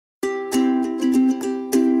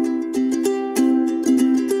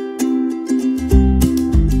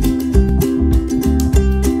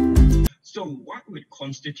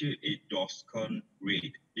constitute a DORSCON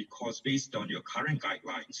Red? Because based on your current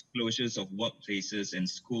guidelines, closures of workplaces and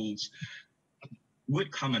schools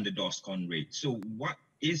would come under DORSCON Red. So what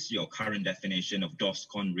is your current definition of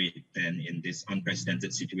DORSCON Red then in this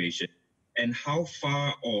unprecedented situation? And how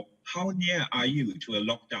far or how near are you to a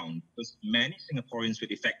lockdown? Because many Singaporeans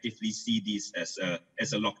would effectively see this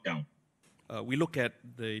as a lockdown. We look at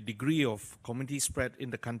the degree of community spread in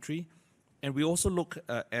the country, and we also look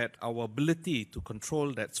at our ability to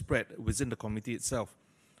control that spread within the community itself.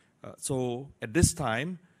 So at this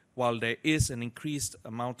time, while there is an increased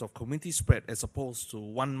amount of community spread as opposed to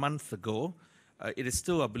 1 month ago, it is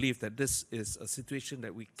still a belief that this is a situation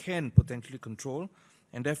that we can potentially control,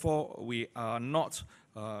 and therefore we are not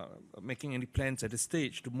making any plans at this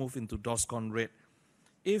stage to move into DORSCON Red.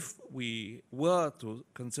 If we were to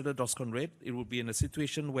consider DORSCON Red, it would be in a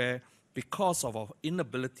situation where, because of our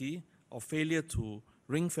inability or failure to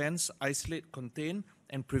ring fence, isolate, contain,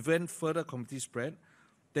 and prevent further community spread,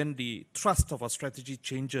 then the thrust of our strategy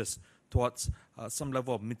changes towards some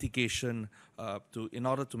level of mitigation in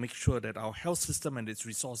order to make sure that our health system and its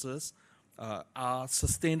resources are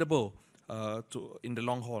sustainable in the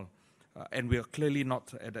long haul. And we are clearly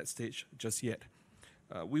not at that stage just yet.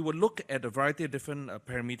 We will look at a variety of different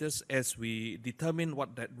parameters as we determine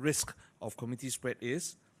what that risk of community spread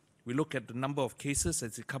is. We look at the number of cases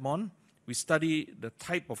as they come on. We study the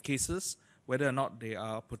type of cases, whether or not they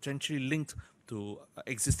are potentially linked to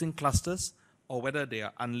existing clusters or whether they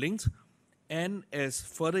are unlinked. And as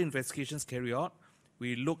further investigations carry out,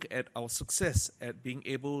 we look at our success at being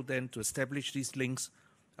able then to establish these links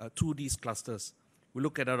to these clusters. We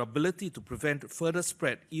look at our ability to prevent further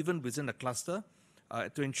spread even within a cluster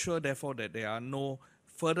to ensure therefore that there are no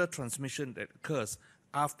further transmission that occurs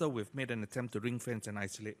after we've made an attempt to ring fence and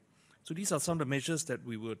isolate. So these are some of the measures that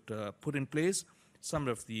we would put in place, some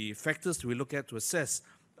of the factors that we look at to assess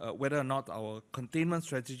whether or not our containment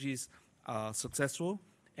strategies are successful,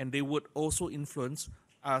 and they would also influence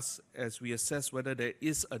us as we assess whether there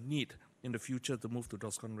is a need in the future to move to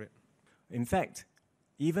DORSCON Red. In fact,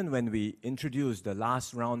 even when we introduced the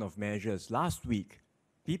last round of measures last week,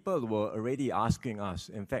 people were already asking us,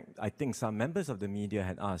 in fact, I think some members of the media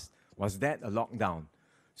had asked, was that a lockdown?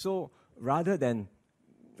 So rather than,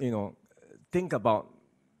 think about,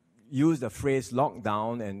 use the phrase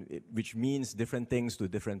lockdown, which means different things to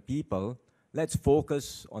different people, let's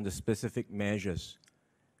focus on the specific measures.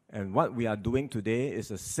 And what we are doing today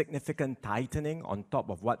is a significant tightening on top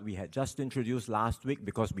of what we had just introduced last week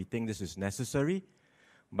because we think this is necessary.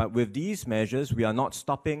 But with these measures, we are not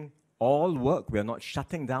stopping all work. We are not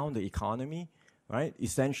shutting down the economy, right?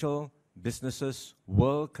 Essential businesses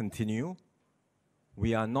will continue.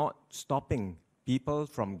 We are not stopping people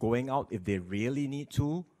from going out if they really need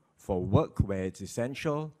to for work where it's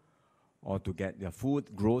essential, or to get their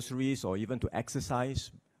food, groceries, or even to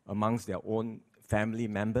exercise amongst their own family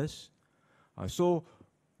members. So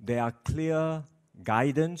there are clear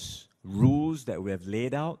guidance, rules that we have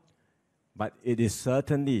laid out, but it is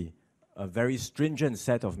certainly a very stringent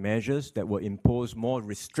set of measures that will impose more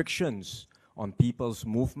restrictions on people's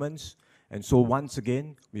movements. And so once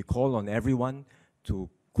again, we call on everyone to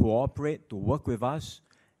cooperate, to work with us,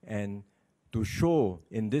 and to show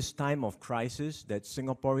in this time of crisis that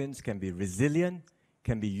Singaporeans can be resilient,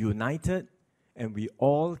 can be united, and we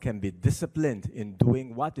all can be disciplined in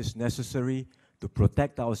doing what is necessary to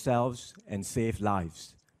protect ourselves and save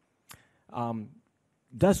lives.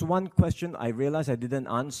 Just one question I realized I didn't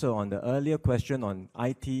answer on the earlier question on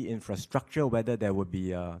IT infrastructure, whether there would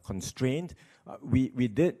be a constraint. We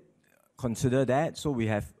did consider that, so we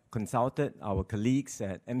have consulted our colleagues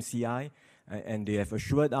at MCI, and they have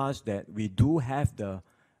assured us that we do have the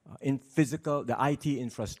IT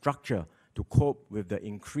infrastructure to cope with the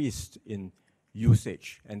increase in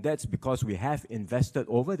usage. And that's because we have invested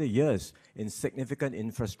over the years in significant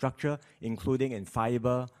infrastructure, including in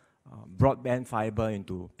fiber, broadband fiber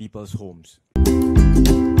into people's homes.